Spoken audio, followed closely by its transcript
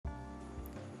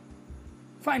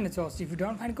Find a source. If you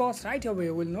don't find cause right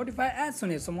away, we'll notify as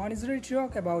soon as someone is ready to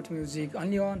talk about music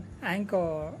only on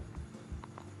Anchor.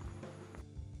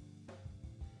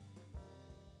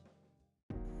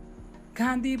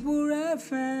 Kandipur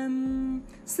FM,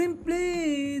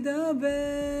 simply the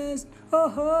best. Oh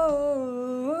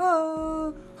ho,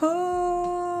 oh,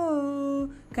 oh.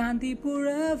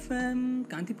 Kandipur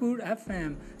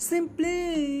FM,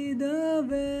 simply the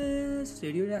best.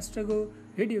 Radio Rastrago,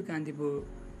 Radio Kandipur,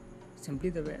 simply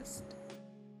the best.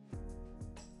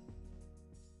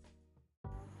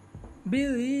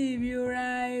 Believe your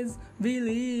eyes,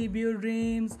 believe your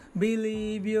dreams,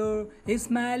 believe your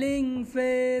smiling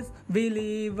face.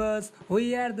 Believe us,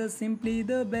 we are the simply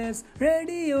the best.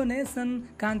 Radio Nation,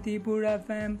 Kandipur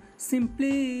FM,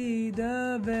 simply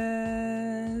the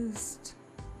best.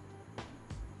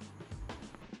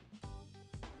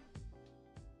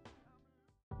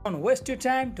 Don't waste your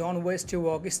time, don't waste your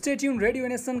work. Stay tuned, Radio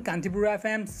Nation, Kandipur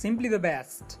FM, simply the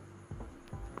best.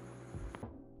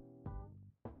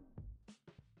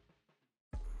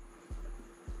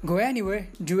 Go anywhere,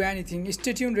 do anything.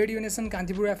 Stay tuned, Radio Nation,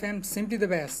 Kandipur FM, simply the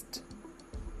best.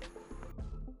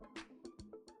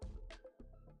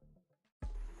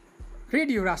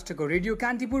 Radio Rastrago, Radio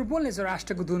Kandipur, बोल्ने छ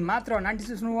राष्ट्रको धुन मात्र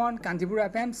 96.1 Kandipur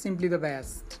FM, simply the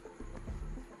best.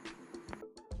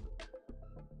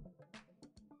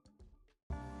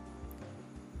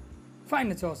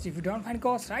 Find a source. If you don't find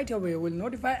cause right away, we'll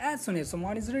notify as soon as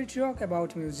someone is ready to talk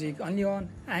about music only on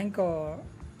Anchor.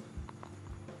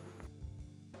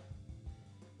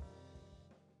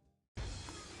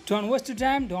 Don't waste your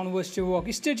time, don't waste your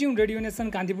work. Stay tuned, Radio Nation,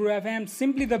 Kandipur FM,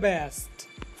 simply the best.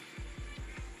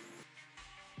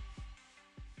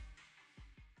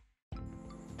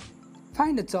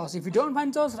 Find a source. If you don't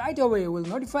find source right away, we'll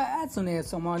notify as soon as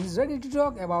someone is ready to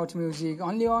talk about music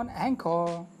only on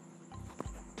Anchor.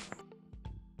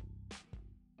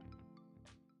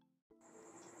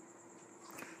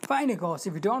 Find a cause.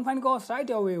 If you don't find cause right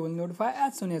away, we'll notify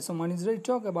as soon as someone is ready to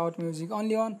talk about music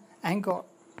only on Anchor.